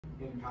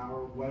in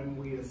power when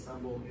we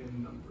assemble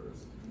in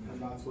numbers,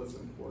 and that's what's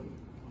important.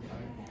 Okay?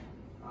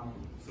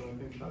 So I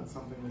think that's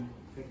something to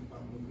think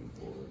about moving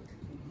forward.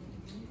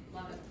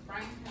 Love it.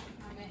 Brian has a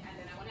comment, and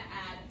then I want to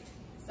add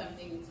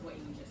something to what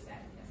you just said.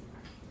 Yes,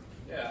 Brian.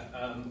 Yeah,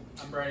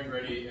 I'm Brian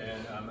Grady,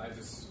 and I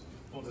just,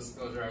 full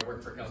disclosure, I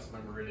work for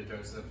Councilmember Rita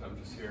Joseph. I'm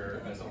just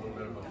here as a little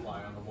bit of a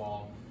fly on the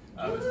wall.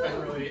 It's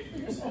been really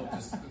useful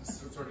just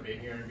sort of being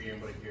here and being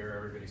able to hear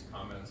everybody's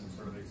comments and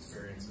sort of the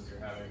experiences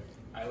you're having.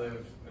 I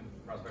live in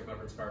Prospect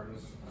Leopard's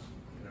Gardens,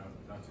 you know,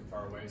 not too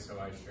far away, so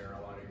I share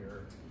a lot of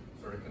your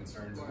sort of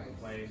concerns and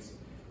complaints.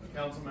 The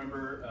council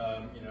member,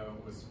 you know,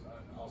 was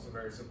also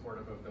very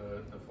supportive of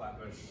the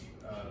Flatbush,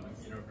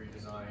 you know,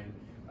 redesign,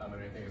 and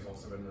I think has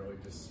also been really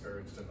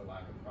discouraged at the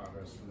lack of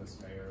progress from this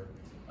mayor.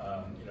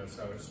 You know,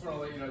 so I just want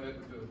to let you know that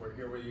we're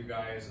here with you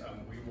guys.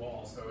 We will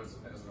also, as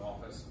an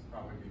office,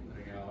 probably be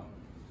putting out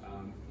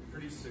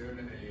pretty soon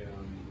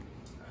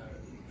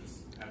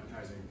just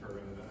advertising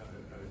for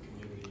a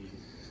community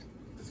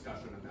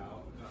discussion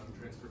about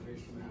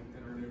transportation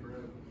in our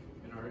neighborhood,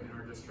 in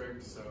our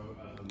district. So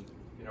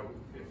you know,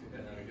 if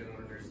get on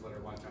a newsletter,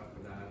 watch out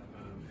for that.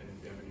 And if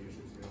you have any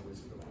issues, you can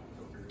always feel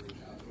free to reach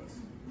out to us.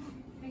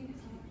 Thank you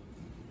so much.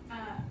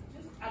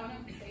 I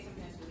want to say something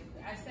that's really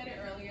clear. I said it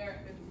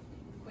earlier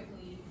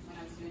quickly when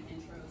I was doing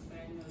intros, but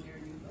I know there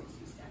are new folks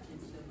who stepped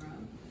into the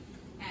room.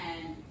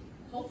 And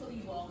hopefully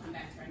you all come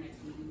back to our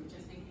next meeting, but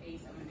just in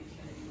case, I want to make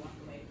sure that you walk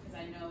away. Because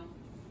I know,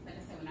 like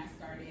I said, when I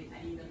started,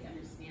 I didn't really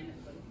understand the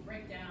political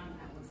breakdown.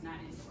 I was not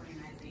into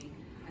organizing.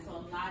 And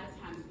so a lot of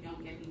times we don't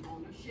get the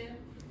ownership.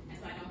 And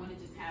so I don't want to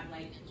just have,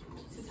 like,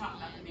 to talk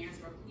about the mayor's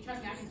work. You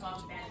trust me, I can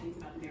talk bad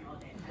things about the mayor all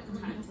day. I have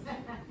time to do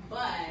that.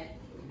 But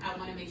I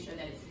want to make sure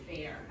that it's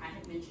fair. I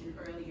had mentioned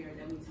earlier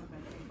that we talk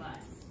about the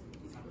bus,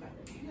 we talk about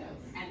the mayor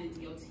and the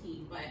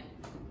DOT. But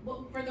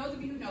well, for those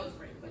of you who know, it's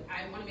great. But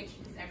I want to make sure,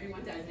 because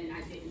everyone does it, and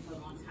I didn't for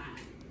a long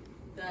time.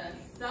 The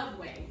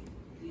subway,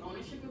 the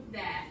ownership of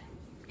that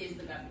is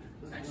the governor.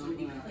 So I just want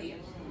to be clear.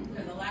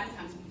 Because a lot of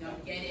times we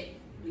don't get it.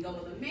 We go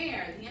with the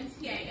mayor, the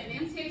MTA, and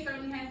the MTA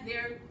certainly has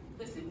their,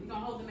 listen, we're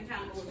going to hold them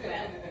accountable as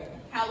well.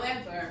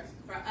 However,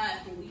 for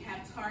us, when we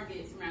have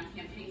targets around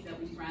campaigns that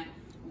we run,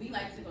 we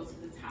like to go to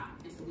the top.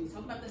 And so when we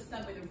talk about the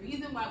subway, the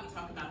reason why we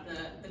talk about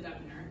the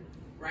governor,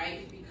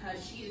 right, is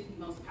because she is the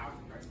most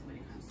powerful person when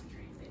it comes to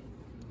transit.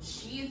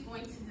 She is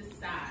going to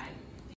decide